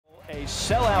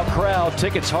Sellout crowd,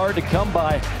 tickets hard to come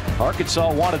by.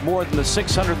 Arkansas wanted more than the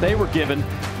 600 they were given.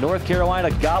 North Carolina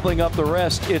gobbling up the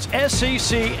rest. It's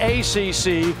SEC,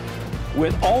 ACC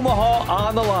with Omaha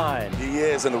on the line. He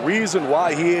is, and the reason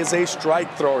why he is a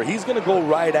strike thrower, he's going to go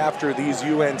right after these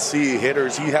UNC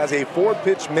hitters. He has a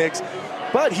 4-pitch mix,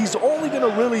 but he's only going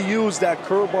to really use that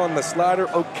curve on the slider.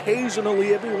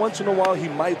 Occasionally, every once in a while, he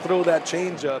might throw that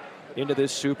changeup. Into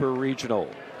this super regional.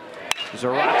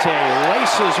 Zarate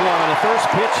laces one on the first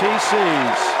pitch he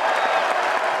sees.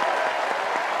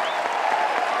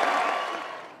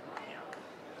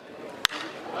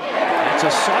 That's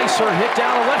a slicer hit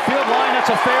down the left field line. That's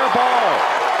a fair ball.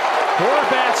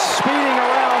 Horvat's speeding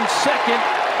around second,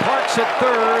 parks at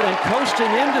third, and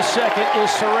coasting into second is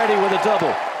Soretti with a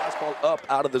double. Fastball up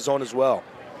out of the zone as well.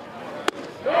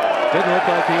 Didn't look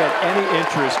like he had any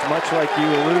interest, much like you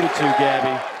alluded to,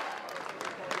 Gabby.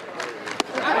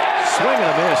 Swing and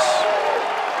a miss.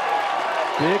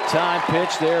 Big time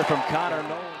pitch there from Connor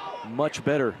Noland. Much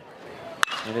better.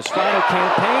 In his final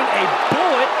campaign, a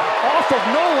bullet off of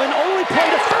Noland, only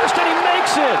played at first and he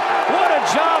makes it. What a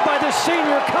job by the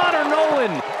senior Connor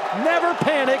Noland. Never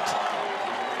panicked.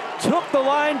 Took the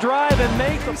line drive and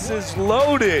made the This is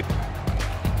loaded.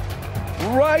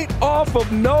 Right off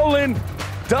of Noland.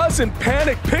 Doesn't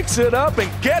panic, picks it up and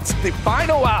gets the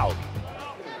final out.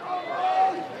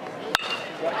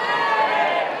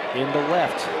 in the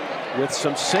left with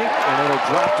some sink, and it'll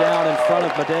drop down in front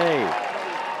of Madej.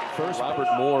 First, Robert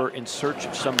Moore in search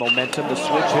of some momentum. The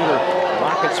switch hitter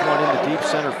rockets one into deep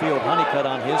center field. Honeycutt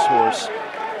on his horse,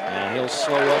 and he'll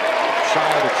slow up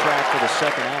shy of the track for the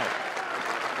second out.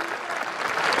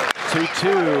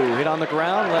 2-2, hit on the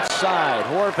ground, left side.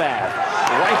 Horvat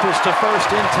rifles to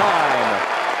first in time.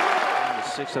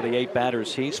 6 of the 8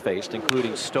 batters he's faced,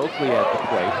 including Stokely at the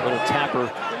plate. Little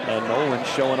Tapper and Noland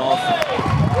showing off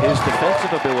his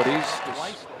defensive abilities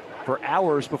for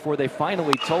hours before they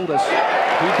finally told us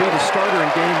he'd be the starter in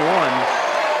game 1.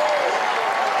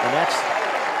 And that's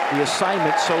the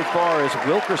assignment so far as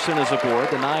Wilkerson is aboard,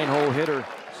 the 9-hole hitter.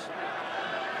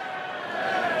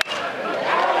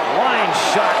 Line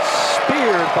shot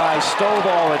speared by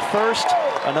Stovall at first.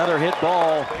 Another hit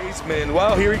ball. Baseman,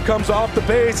 well, here he comes off the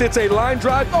base. It's a line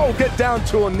drive. Oh, get down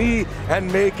to a knee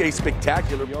and make a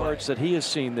spectacular yards that he has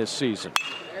seen this season.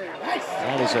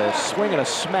 That is a swing and a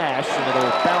smash, and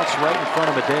it'll bounce right in front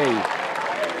of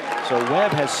Madej. So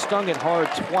Webb has stung it hard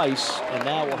twice, and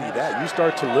now we'll have that. You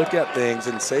start to look at things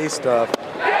and say stuff.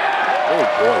 Oh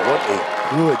boy, what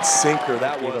a good sinker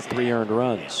that was. 3 earned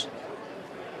runs.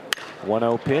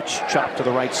 1-0 pitch, chopped to the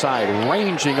right side,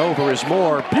 ranging over is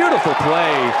Moore. Beautiful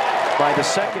play by the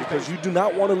second, because you do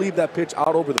not want to leave that pitch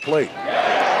out over the plate.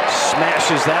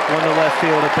 Smashes that one to left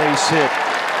field, a base hit.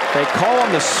 They call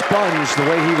him the sponge, the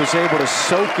way he was able to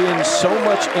soak in so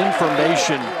much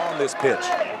information on this pitch.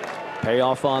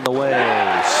 Payoff on the way.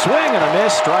 Swing and a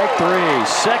miss, strike 3.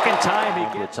 Second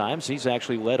time he's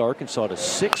actually led Arkansas to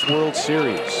 6 World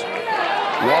Series.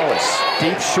 Wallace,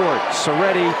 deep short.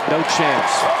 Soretti, no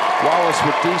chance. Wallace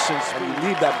with decent speed. You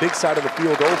leave that big side of the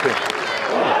field open.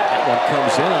 That one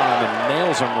comes in on him and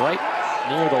nails him right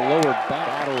near the lower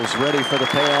back. Battles ready for the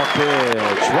payoff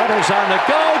pitch. Runners on the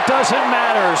go, doesn't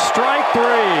matter. Strike 3.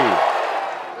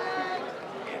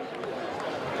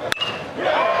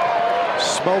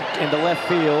 Smoked into left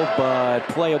field, but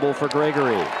playable for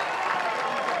Gregory.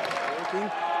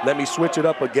 Let me switch it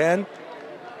up again.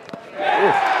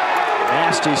 Oof.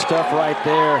 Nasty stuff right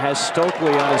there. Has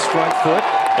Stokely on his front foot,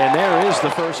 and there is the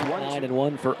first one.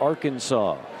 9-1 for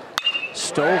Arkansas.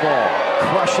 Stovall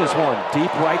crushes one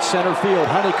deep right center field.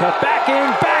 Honeycutt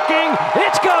backing,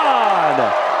 it's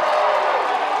gone.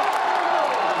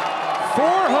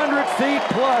 400 feet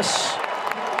plus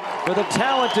for the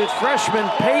talented freshman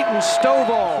Peyton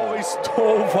Stovall. Boy,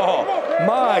 Stovall,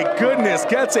 my goodness,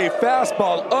 gets a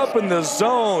fastball up in the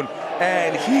zone,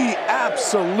 and he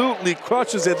absolutely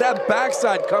crushes it. That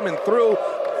backside coming through,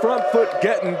 front foot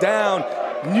getting down,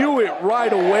 knew it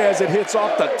right away as it hits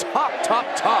off the top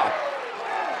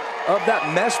of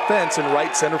that mesh fence in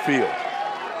right center field.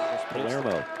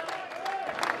 Palermo.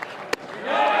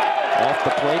 Off the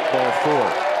plate, ball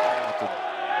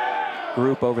 4.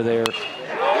 Group over there.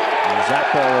 And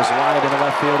that ball is lined in the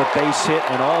left field, a base hit,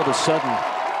 and all of a sudden,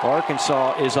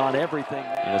 Arkansas is on everything.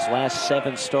 In his last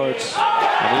 7 starts,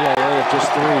 an ERA of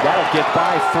just 3. That'll get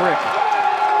by Frick.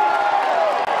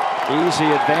 Easy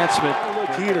advancement. A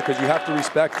little heater because you have to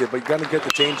respect it, but you got to get the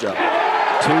changeup.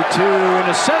 2-2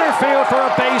 into center field for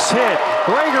a base hit.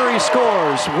 Gregory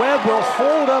scores. Webb will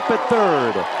hold up at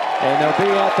third, and they'll be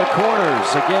at the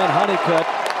corners. Again, Honeycutt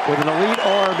with an elite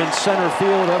arm in center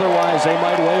field. Otherwise, they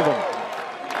might waive him.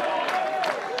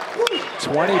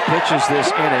 20 pitches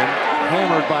this inning,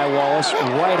 hammered by Wallace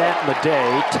right at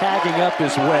Madej, tagging up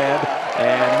his Webb,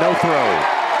 and no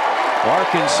throw.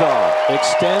 Arkansas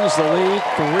extends the lead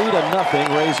 3-0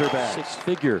 Razorbacks.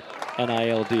 Six-figure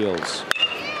NIL deals.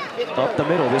 Up the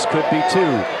middle, this could be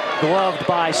two. Gloved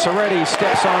by Soretti,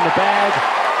 steps on the bag,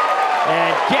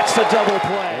 and gets the double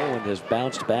play. Noland has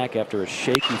bounced back after a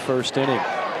shaky first inning.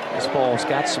 This ball's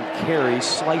got some carry,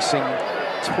 slicing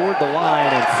toward the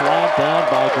line and flagged down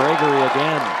by Gregory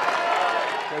again.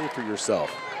 Play for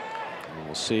yourself. And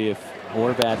we'll see if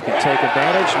Horvath can take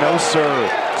advantage. No, sir.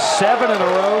 7 in a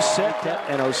row, set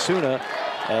and Osuna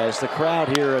as the crowd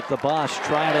here at the Bosch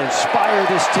trying to inspire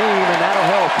this team, and that'll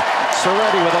help.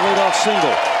 Soretti with a leadoff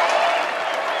single.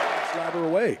 Slider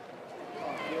away.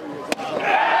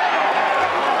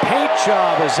 Paint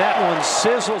job as that one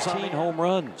sizzles. 18 home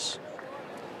runs.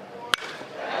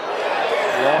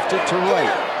 Lofted to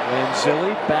right.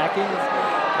 Lanzilli backing,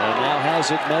 and now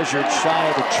has it measured shy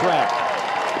of the track.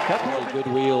 Couple of good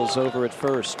wheels over at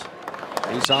first.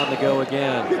 He's on the go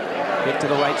again. Hit to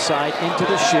the right side, into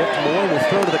the shift. Moore will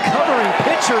throw to the covering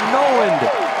pitcher, Noland.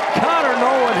 Connor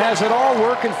Noland has it all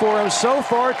working for him so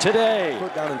far today.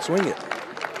 Put down and swing it.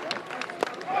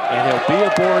 And he'll be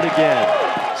aboard again.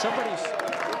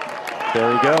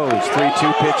 There he goes.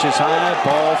 3-2 pitches high,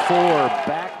 ball 4.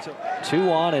 Back to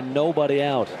 2 on and nobody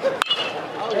out.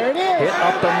 Hit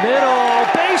up the middle,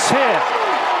 base hit.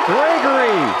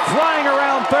 Gregory flying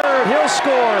around third, he'll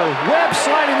score. Webb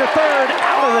sliding to third,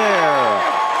 out of there.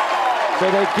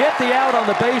 So they get the out on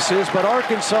the bases, but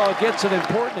Arkansas gets an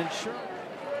important insurance.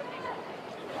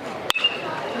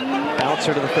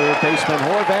 Bouncer to the third baseman,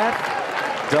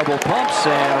 Horvath. Double pumps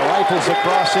and rifles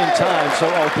across in time. So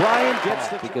O'Brien gets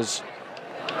the... Because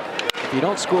if you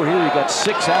don't score here, you've got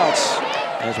 6 outs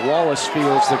as Wallace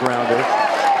fields the grounder.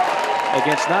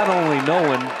 Against not only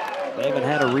Noland, they haven't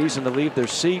had a reason to leave their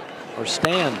seat or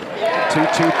stand.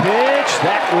 2-2 pitch.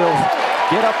 That will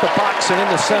get up the box and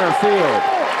into center field.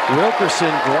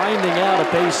 Wilkerson grinding out a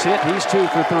base hit. He's 2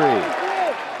 for 3.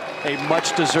 A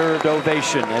much-deserved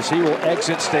ovation as he will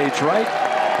exit stage right.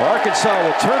 Arkansas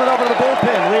will turn it over to the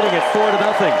bullpen, leading it 4-0.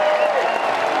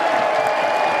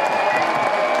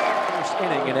 First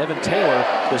inning, and Evan Taylor,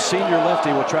 the senior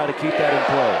lefty, will try to keep that in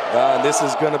play. This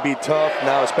is going to be tough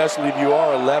now, especially if you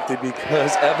are a lefty,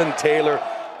 because Evan Taylor,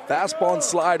 fastball and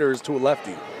sliders to a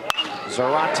lefty.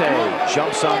 Zarate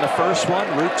jumps on the first one,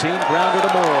 routine grounder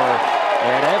to Moore,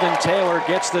 and Evan Taylor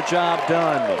gets the job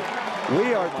done.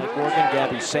 We are Mike Morgan,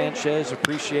 Gabby Sanchez.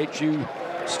 Appreciate you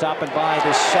stopping by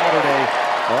this Saturday.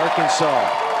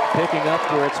 Arkansas picking up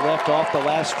where it's left off the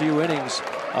last few innings.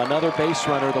 Another base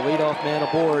runner, the leadoff man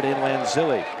aboard in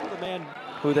Lanzilli. The man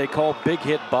who they call Big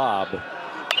Hit Bob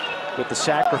with the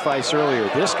sacrifice earlier.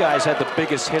 This guy's had the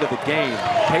biggest hit of the game.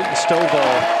 Peyton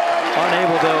Stovall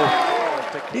unable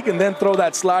to. He can then throw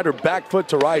that slider back foot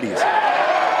to righties.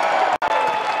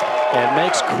 And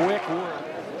makes quick work.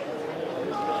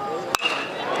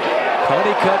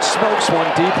 Honeycutt smokes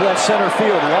one deep left center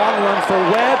field. Long run for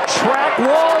Webb. Track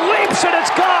wall leaps and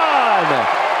it's gone.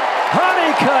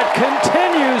 Honeycutt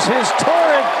continues his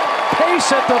torrid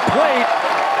pace at the plate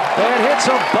and hits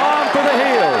a bomb for the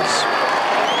Heels.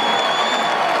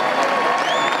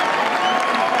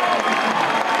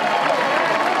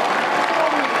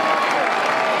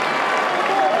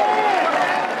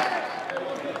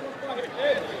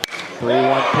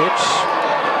 Three-one pitch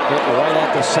hit right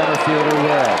at the center fielder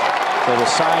Webb. So the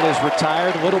side is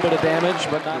retired, a little bit of damage,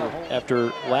 but not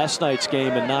after last night's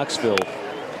game in Knoxville.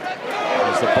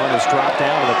 As the bunt is dropped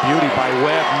down, and a beauty by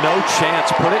Webb. No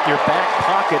chance. Put it in your back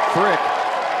pocket, Frick.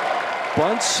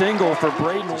 Bunt single for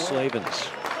Braden Slavens.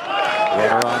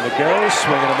 Runner on the go,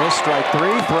 swing and a miss, strike 3,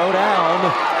 throw down.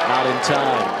 Not in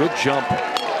time. Good jump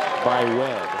by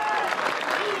Webb.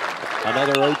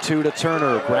 Another 0-2 to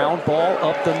Turner. Ground ball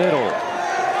up the middle.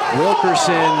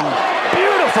 Wilkerson,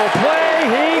 beautiful play.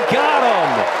 He got him.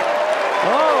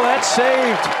 Oh, that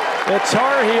saved the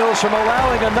Tar Heels from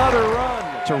allowing another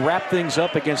run. To wrap things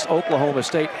up against Oklahoma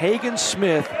State, Hagen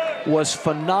Smith was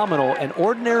phenomenal, and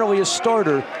ordinarily a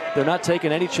starter. They're not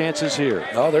taking any chances here.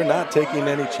 No, they're not taking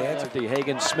any chances. The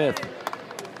Hagen Smith.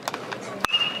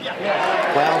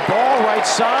 Ground ball right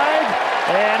side,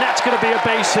 and that's going to be a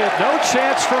base hit. No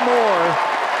chance for Moore.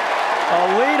 A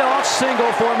leadoff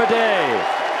single for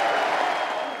Madej.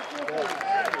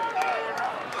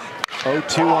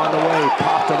 0-2 on the way,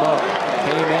 popped him up,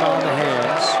 came in on the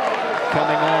hands.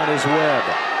 Coming on is Webb.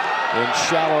 In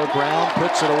shallow ground,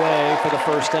 puts it away for the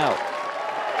first out.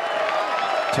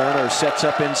 Turner sets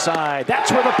up inside.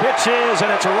 That's where the pitch is,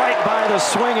 and it's right by the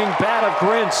swinging bat of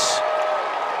Grintz.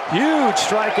 Huge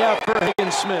strikeout for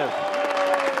Hagen Smith.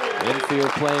 Infield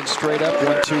playing straight up,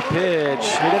 1-2 pitch,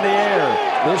 hit in the air.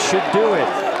 This should do it.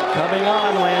 Coming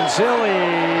on,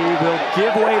 Lanzilli will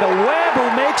give way to Webb,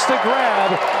 who makes the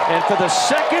grab. And for the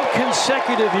second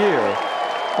consecutive year,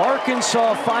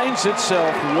 Arkansas finds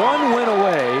itself one win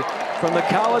away from the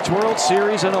College World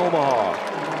Series in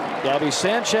Omaha. Gabby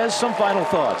Sanchez, some final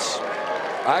thoughts.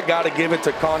 I got to give it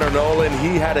to Connor Noland.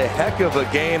 He had a heck of a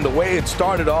game, the way it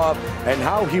started off and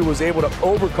how he was able to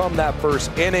overcome that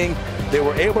first inning. They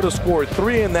were able to score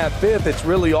 3 in that 5th. It's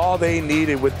really all they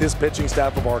needed with this pitching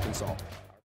staff of Arkansas.